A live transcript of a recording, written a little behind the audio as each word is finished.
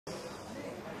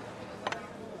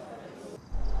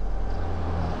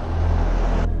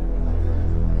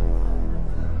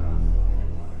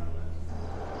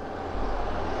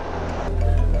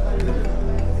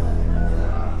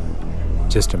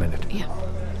Just a minute. Yeah.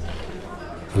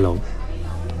 Hello.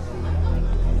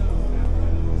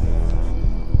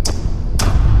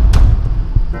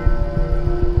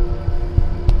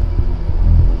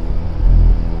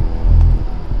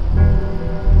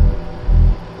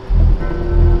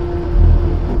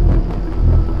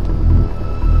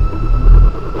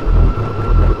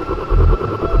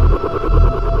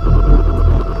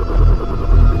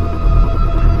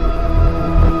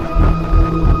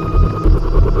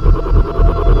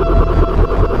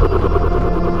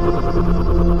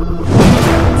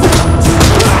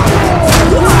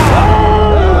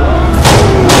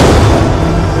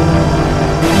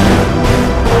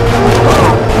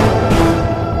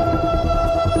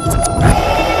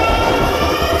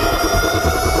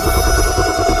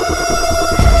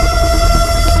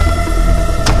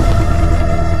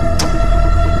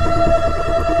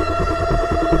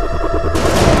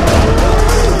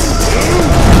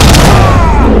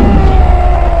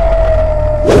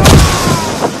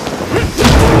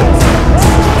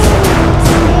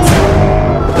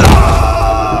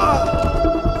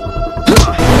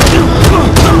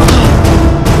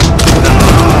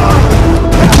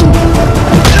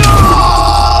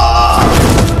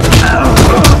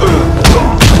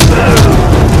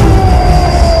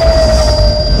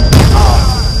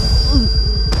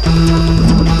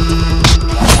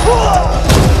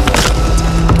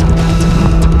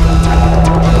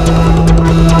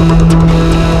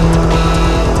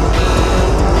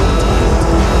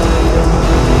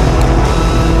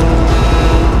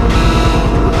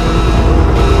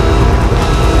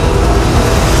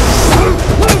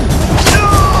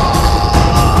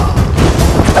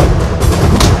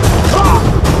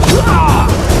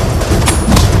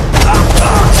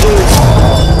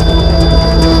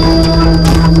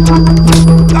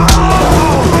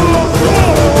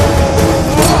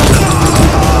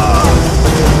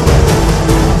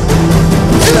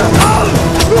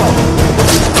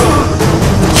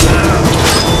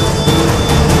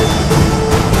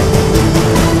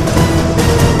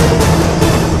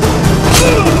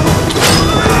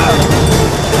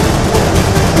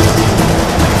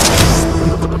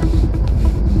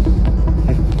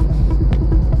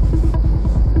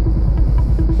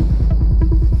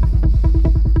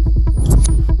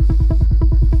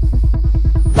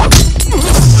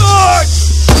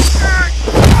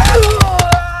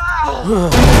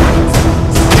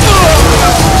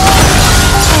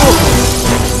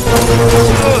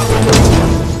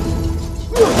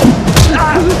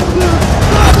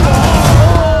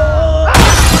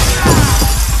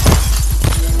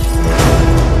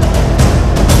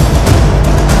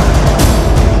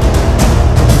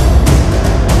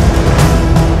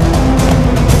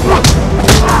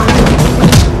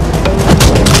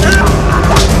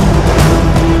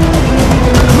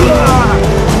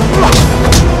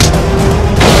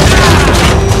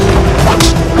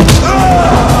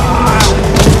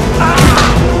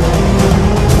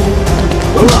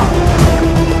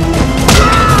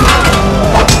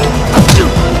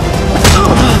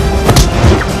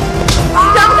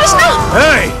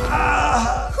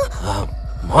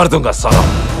 मार दूंगा साला।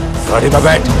 गाड़ी में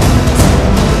बैठ।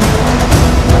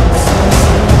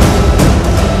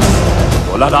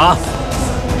 बोला ना,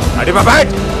 गाड़ी में बैठ।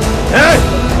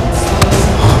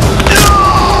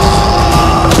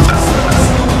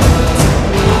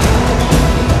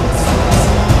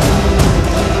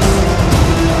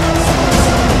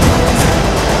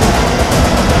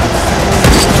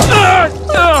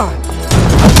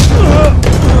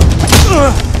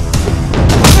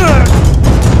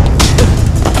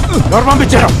 Dorman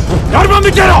bichero! Dorman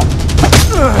bichero!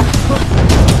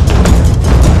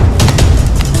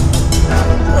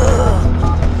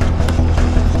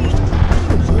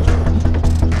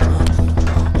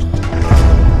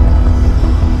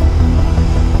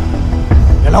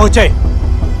 ఎలా వచ్చాయి?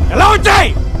 ఎలా వచ్చాయి?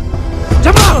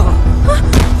 చెప్పు!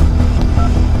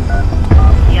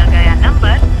 दिया गया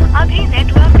नंबर अभी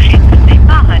नेटवर्क क्षेत्र से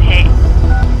बाहर है।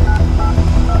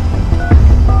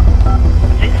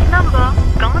 This number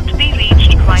can't be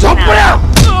reached right now.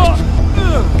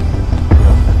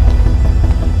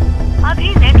 अभी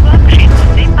नेटवर्क क्षेत्र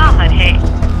से बाहर है।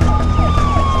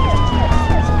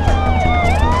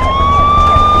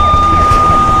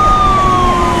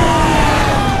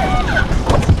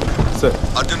 सर,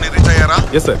 अर्जुन ने reach अయ్యారా?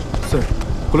 Yes sir. Sir,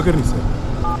 Kulkarni sir.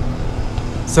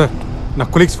 Sir, నా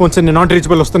కొలీగ్స్ ఫోన్స్ అన్ని నాట్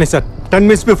రీచబుల్ వస్తున్నాయి సార్. 10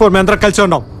 minutes before మేము అందరం కలిసి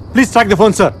ఉన్నాం. Please track the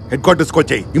phone sir. Head quarters కి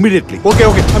వచ్చేయ్ immediately. Okay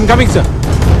okay, I am coming sir.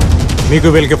 మీకు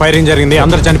వీళ్ళకి ఫైరింగ్ జరిగింది,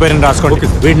 అందరూ చనిపోయారని రాసుకోండి. Okay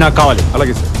sir. వీడు నాకు కావాలి.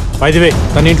 అలాగే సార్. బై ది వే,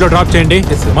 తన ఇంట్లో డ్రాప్ చేయండి.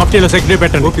 మఫ్టీలో సెక్యూరిటీ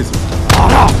పెట్టండి. Okay sir.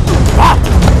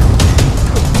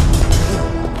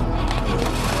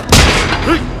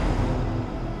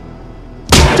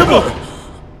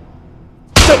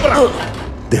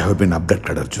 They have been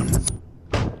abducted Arjun.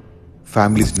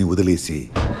 Families ని వదిలేసి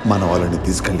మన వాళ్ళని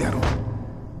తీసుకెళ్లారు.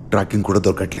 ట్రాకింగ్ కూడా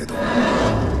దొరకట్లేదు.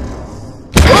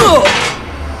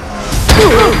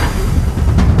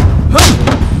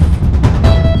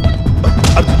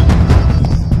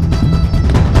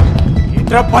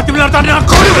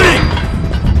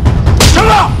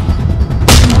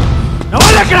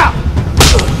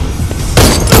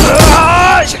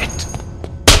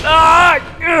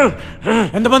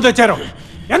 ఎంతమంది వచ్చారు?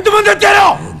 ఎంతమంది వచ్చారు?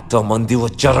 ఎంతమంది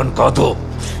వచ్చారని కాదు,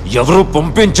 ఎవరు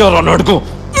పంపించారని అడుగు.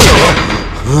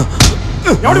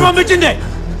 ఎవడు పంపించింది?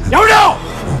 ఎవడు?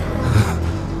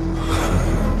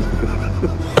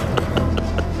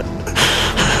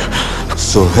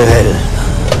 సోహెల్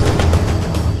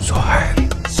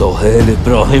సోహెల్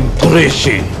ఇబ్రాహిం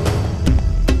కురేషి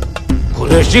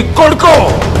కొడుకు.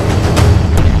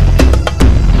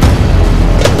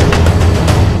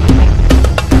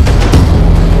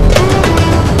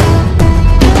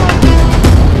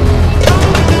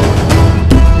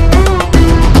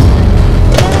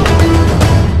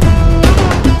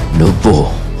 నువ్వు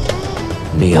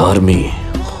నీ ఆర్మీ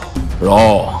రా,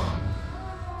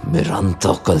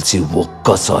 మీరంతా కలిసి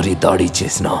ఒక్కసారి దాడి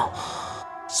చేసిన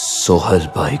सोहल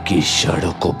भाई की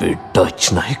शाड़ों को भी टच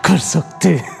नहीं कर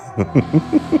सकते.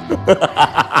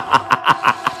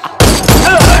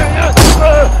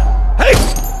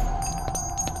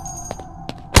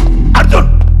 అర్జున్,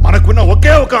 మనకున్న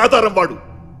ఒకే ఒక ఆధారం వాడు.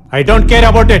 I don't care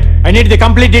about it. I need the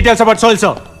complete details about Soul,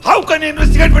 sir. How can you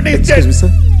investigate when he is dead?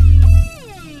 sir.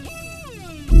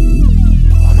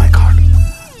 Oh my God.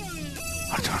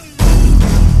 Arjun.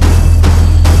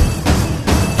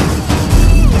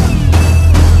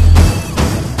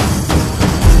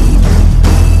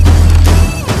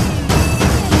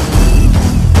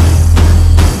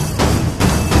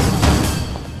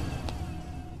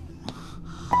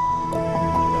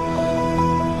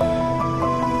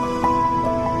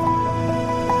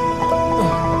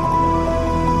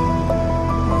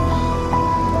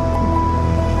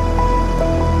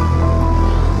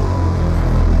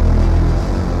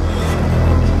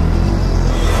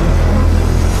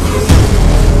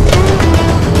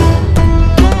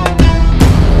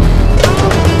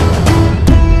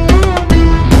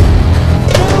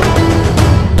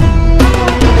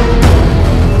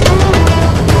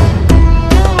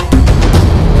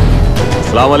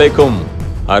 అస్సలాముఅలైకుం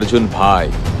Arjun భాయ్.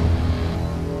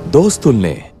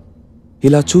 దోస్తుల్నే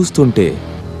ఇలా చూస్తుంటే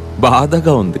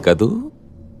బాధగా ఉంది కదూ.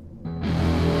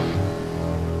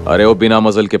 అరే ఓ బినా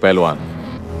మజల్ కే పహల్వాన్,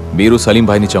 మీరు సలీం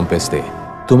భాయ్ని చంపేస్తే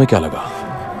तुम्हें क्या लगा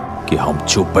कि हम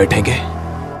चुप बैठेंगे?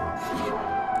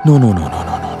 No no no no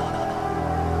no no no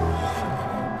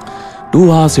 2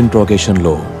 hours interrogation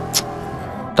లో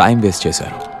టైం వేస్ట్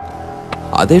చేశారు.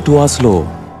 అదే 2 hours లో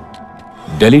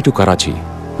ఢిల్లీ టు कराची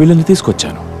వీళ్ళని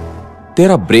తీసుకొచ్చాను.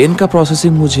 तेरा ब्रेन का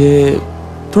प्रोसेसिंग मुझे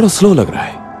थोड़ा स्लो लग रहा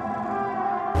है.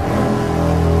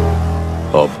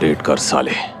 अपडेट कर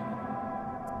साले.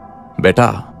 बेटा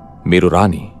మీరు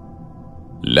రాని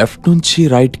లెఫ్ట్ నుంచి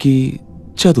రైట్ కి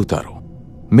చదువుతారు,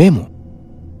 మేము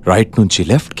రైట్ నుంచి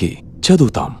లెఫ్ట్ కి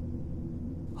చదువుతాం.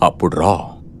 అప్పుడు రా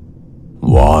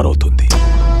వార్ అవుతుంది.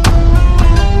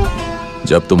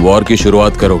 जब तुम वॉर की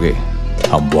शुरुआत करोगे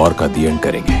हम वॉर का दी एंड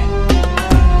करेंगे.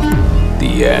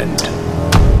 दी एंड.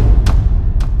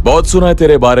 बहुत सुना है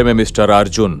तेरे बारे में mister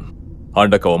Arjun.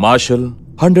 Undercover martial,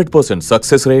 100%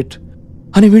 success rate.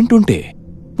 అని వింటుంటే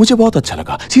मुझे बहुत अच्छा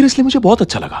लगा. सीरियसली मुझे बहुत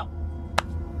अच्छा लगा.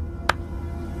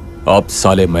 अब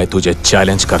साले मैं तुझे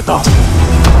चैलेंज करता हूं.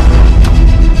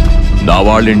 నా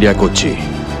వాళ్ళు ఇండియాకి వచ్చి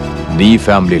నీ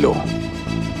ఫ్యామిలీలో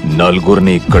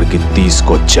నలుగురిని ఇక్కడికి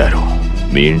తీసుకొచ్చారు.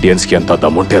 మీ ఇండియన్స్ కి ఎంత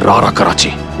దమ్ముంటే రారా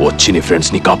कराची, వచ్చి నీ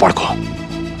ఫ్రెండ్స్ ని కాపాడుకో.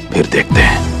 फिर देखते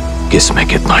हैं किसमें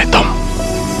कितना है दम.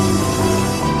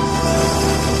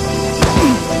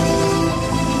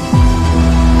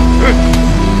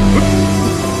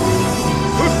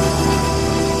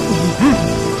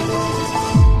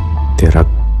 तेरा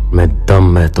मैं दम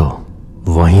मैं तो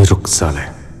वहीं रुक साले,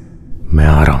 मैं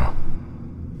आ रहा हूं.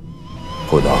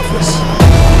 खुदा हाफिज.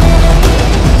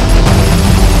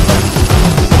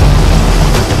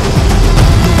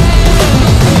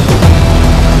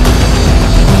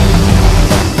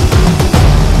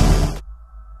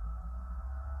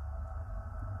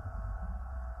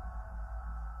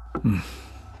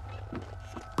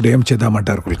 ఇప్పుడు ఏం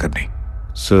చేద్దామంటారు కుల్కర్ని?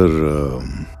 సార్,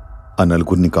 ఆ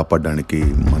నలుగురిని కాపాడడానికి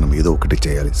మనం ఏదో ఒకటి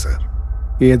చేయాలి సార్.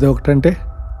 ఏదో ఒకటంటే?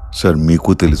 సార్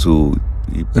మీకు తెలుసు,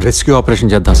 రెస్క్యూ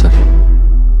ఆపరేషన్ చేద్దాం సార్.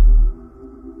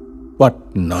 What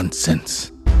non sense.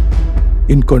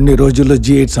 ఇంకొన్ని రోజుల్లో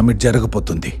G8 సమిట్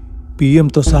జరగబోతుంది.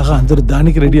 పిఎంతో సహా అందరూ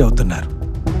దానికి రెడీ అవుతున్నారు.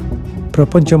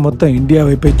 ప్రపంచం మొత్తం ఇండియా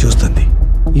వైపే చూస్తుంది.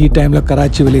 ఈ టైంలో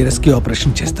కరాచీ వెళ్ళి రెస్క్యూ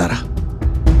ఆపరేషన్ చేస్తారా?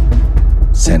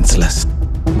 సెన్స్లెస్.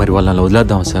 మరి వాళ్ళని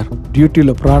వదిలేద్దాం సార్.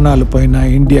 డ్యూటీలో ప్రాణాలు పోయినా,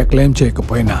 ఇండియా క్లెయిమ్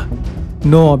చేయకపోయినా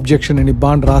నో అబ్జెక్షన్ అని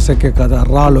బాండ్ రాసాకే కదా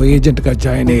రాలో ఏజెంట్గా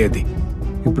జాయిన్ అయ్యేది.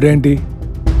 ఇప్పుడేంటి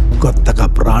కొత్తగా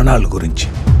ప్రాణాల గురించి?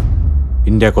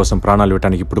 ఇండియా కోసం ప్రాణాలు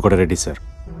ఇవ్వడానికి ఇప్పుడు కూడా రెడీ సార్.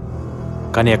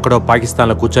 కానీ ఎక్కడో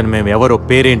పాకిస్తాన్లో కూర్చొని మేము ఎవరో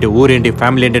పేరేంటి, ఊరేంటి,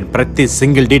 ఫ్యామిలీ ఏంటి ప్రతి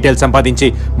సింగిల్ డీటెయిల్ సంపాదించి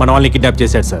మన వాళ్ళని కిడ్నాప్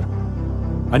చేశాడు సార్.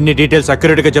 అన్ని డీటెయిల్స్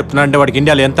అక్యురేట్గా చెప్తున్నా అంటే వాడికి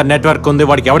ఇండియాలో ఎంత నెట్వర్క్ ఉంది,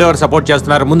 వాడికి ఎవరెవరు సపోర్ట్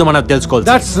చేస్తున్నారు ముందు మనం తెలుసుకోవాలి.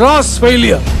 That's Ross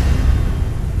failure.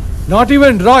 Not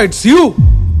even రా, ఇట్స్ యూ.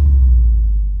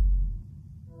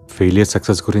 ఫెయిలియర్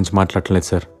సక్సెస్ గురించి మాట్లాడలేదు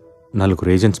సార్, 4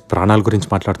 ఏజెంట్స్ ప్రాణాల గురించి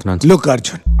మాట్లాడుతున్నాను. లుక్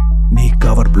అర్జున్, నీ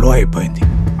కవర్ బ్లో అయిపోయింది.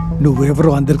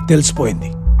 నువ్వెవరో అందరికి తెలిసిపోయింది.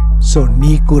 సో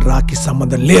నీకు రాకి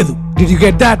సంబంధం లేదు. Did you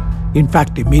get that?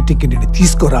 In fact ఈ మీటింగ్కి నేను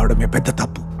తీసుకురావడమే పెద్ద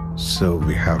తప్పు. So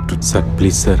we have to. Sir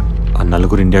please sir, ఆ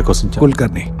 4 ఇండియా కోసం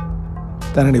కుల్కర్ని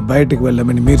తనని బయటికి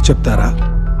వెళ్ళమని మీరు చెప్తారా,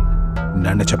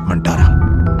 నన్ను చెప్పమంటారా?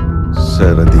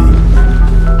 సార్ అది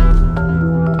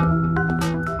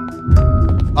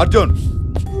అర్జున్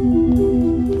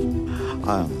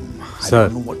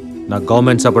సార్, నాకు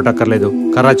గవర్నమెంట్ సపోర్ట్ అక్కర్లేదు,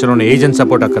 కరాచీలో ఉన్న ఏజెంట్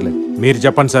సపోర్ట్ అక్కర్లేదు. మీరు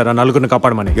చెప్పండి సార్, ఆ 4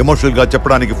 కాపాడమని. ఎమోషనల్ గా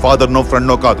చెప్పడానికి ఫాదర్ నో ఫ్రెండ్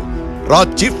నో కాదు, రా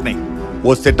చీఫ్ ని.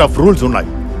 ఓ సెట్ ఆఫ్ రూల్స్ ఉన్నాయి,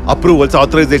 అప్రూవల్స్,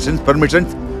 ఆథరైజేషన్స్,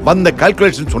 పర్మిషన్స్, 100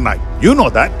 క్యాల్కులేషన్స్ ఉన్నాయి. You know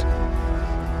that.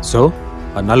 సో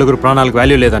ఆ 4 ప్రాణాలకు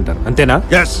వాల్యూ లేదంటారు, అంతేనా?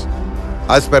 ఎస్,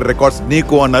 యాజ్ పర్ రికార్డ్స్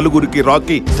నీకు ఆ 4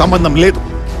 రాకి సంబంధం లేదు.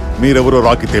 మీరెవరో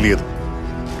రాకి తెలియదు.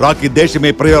 రాకి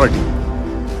దేశమే ప్రయారిటీ.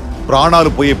 ప్రాణాలు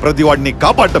పోయే ప్రతి వాడిని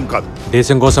కాపాడటం కాదు.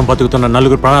 దేశం కోసం బతుకుతున్న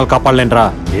 4 ప్రాణాలు కాపాడలేంట్రా,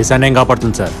 దేశాన్ని ఏం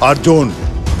కాపాడుతుంది sir? Arjun,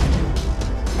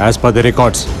 as per the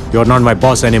records you are not my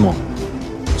boss anymore.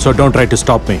 So don't try to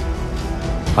stop me.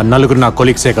 ఆ 4 నా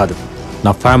కొలీగ్సే కాదు,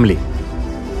 నా ఫ్యామిలీ.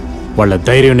 వాళ్ళ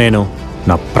ధైర్యం నేను,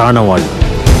 నా ప్రాణం వాళ్ళు.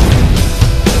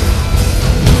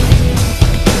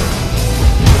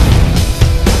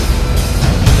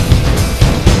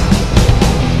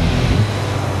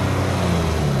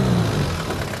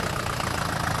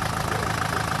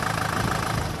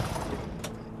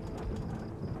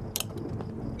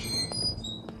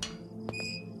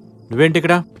 నువ్వేంటి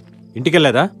ఇక్కడ? ఇంటికి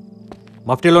వెళ్ళేదా?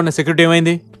 మఫ్టీలో ఉన్న సెక్యూరిటీ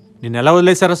ఏమైంది? నిన్ను ఎలా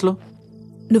వదిలేశారు అసలు?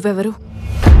 నువ్వెవరు?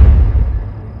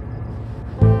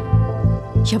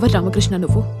 ఎవరు రామకృష్ణ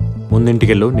నువ్వు? ముందు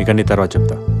ఇంటికెళ్ళు, నీకన్నీ తర్వాత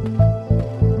చెప్తా.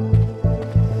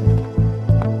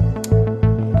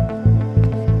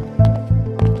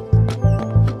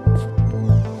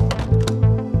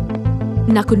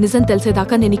 నాకు నిజం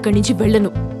తెలిసేదాకా నేను ఇక్కడి నుంచి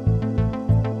వెళ్ళను.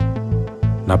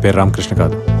 నా పేరు రామకృష్ణ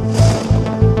కాదు.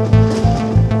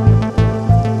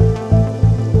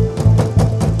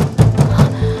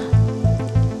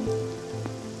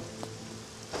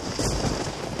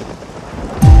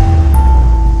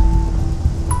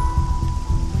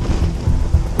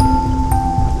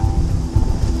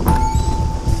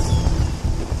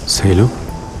 శైలు,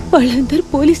 వాళ్ళందరూ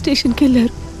పోలీస్ స్టేషన్కి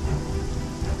వెళ్ళారు.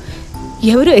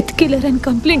 ఎవరో ఎత్తుకెళ్లారని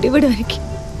కంప్లైంట్ ఇవ్వడానికి.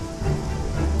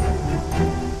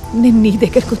 నేను నీ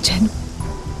దగ్గరకు వచ్చాను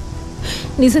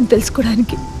నిజం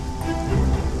తెలుసుకోవడానికి.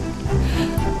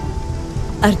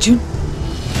 అర్జున్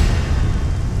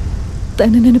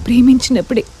తను నన్ను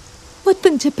ప్రేమించినప్పుడే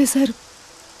మొత్తం చెప్పేశారు.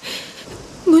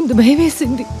 ముందు భయం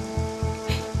వేసింది.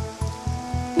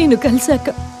 నేను కలిసాక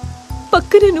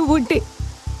పక్కన నువ్వు ఉంటే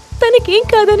తనకేం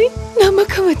కాదని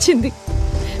నమ్మకం వచ్చింది.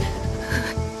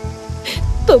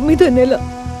 9వ నెల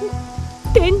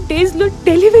 10 days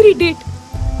డెలివరీ డేట్.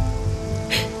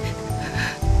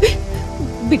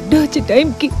 బిడ్డ వచ్చే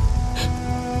టైంకి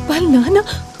వాళ్ళ నాన్న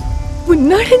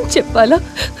ఉన్నాడని చెప్పాలా,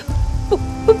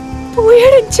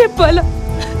 పోయాడని చెప్పాలా?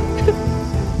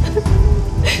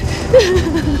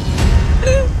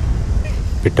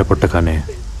 బిడ్డ పుట్టగానే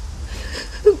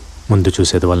ముందు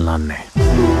చూసేది వాళ్ళ నాన్నే.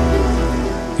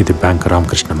 ఇది బ్యాంక్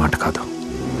రామకృష్ణ మాట కాదు,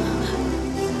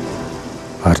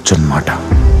 అర్జున్ మాట.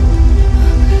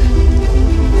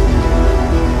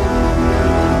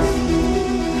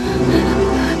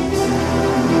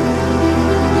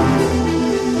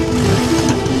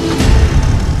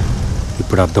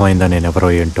 ఇప్పుడు అర్థమైందా నేనెవరో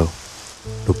ఏంటో?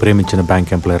 నువ్వు ప్రేమించిన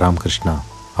బ్యాంక్ ఎంప్లాయీ రామకృష్ణ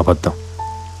అబద్ధం,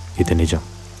 ఇది నిజం.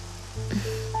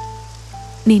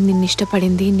 నేను నిన్ను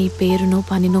ఇష్టపడింది నీ పేరునో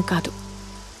పనినో కాదు,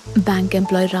 బ్యాంక్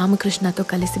ఎంప్లాయీ రామకృష్ణతో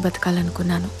కలిసి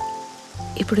బతకాలనుకున్నాను.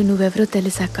 ఇప్పుడు నువ్వెవరో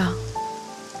తెలిసాక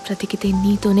బ్రతికితే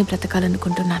నీతోనే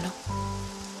బ్రతకాలనుకుంటున్నాను.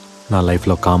 నా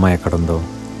లైఫ్లో కామా ఎక్కడుందో,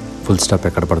 ఫుల్ స్టాప్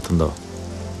ఎక్కడ పడుతుందో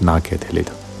నాకే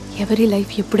తెలీదు. ఎవరి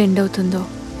లైఫ్ ఎప్పుడు ఎండ్ అవుతుందో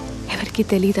ఎవరికి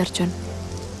తెలియదు అర్జున్.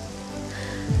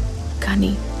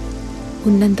 కానీ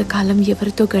ఉన్నంతకాలం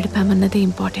ఎవరితో గడిపామన్నదే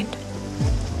ఇంపార్టెంట్.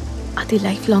 అది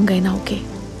లైఫ్ లాంగ్ అయినా ఓకే.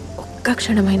 ఒక్క ఒక్క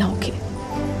క్షణమైనా ఓకే.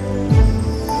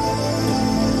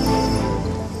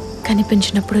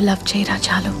 కనిపించినప్పుడు లవ్ చేయరా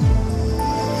చాలు.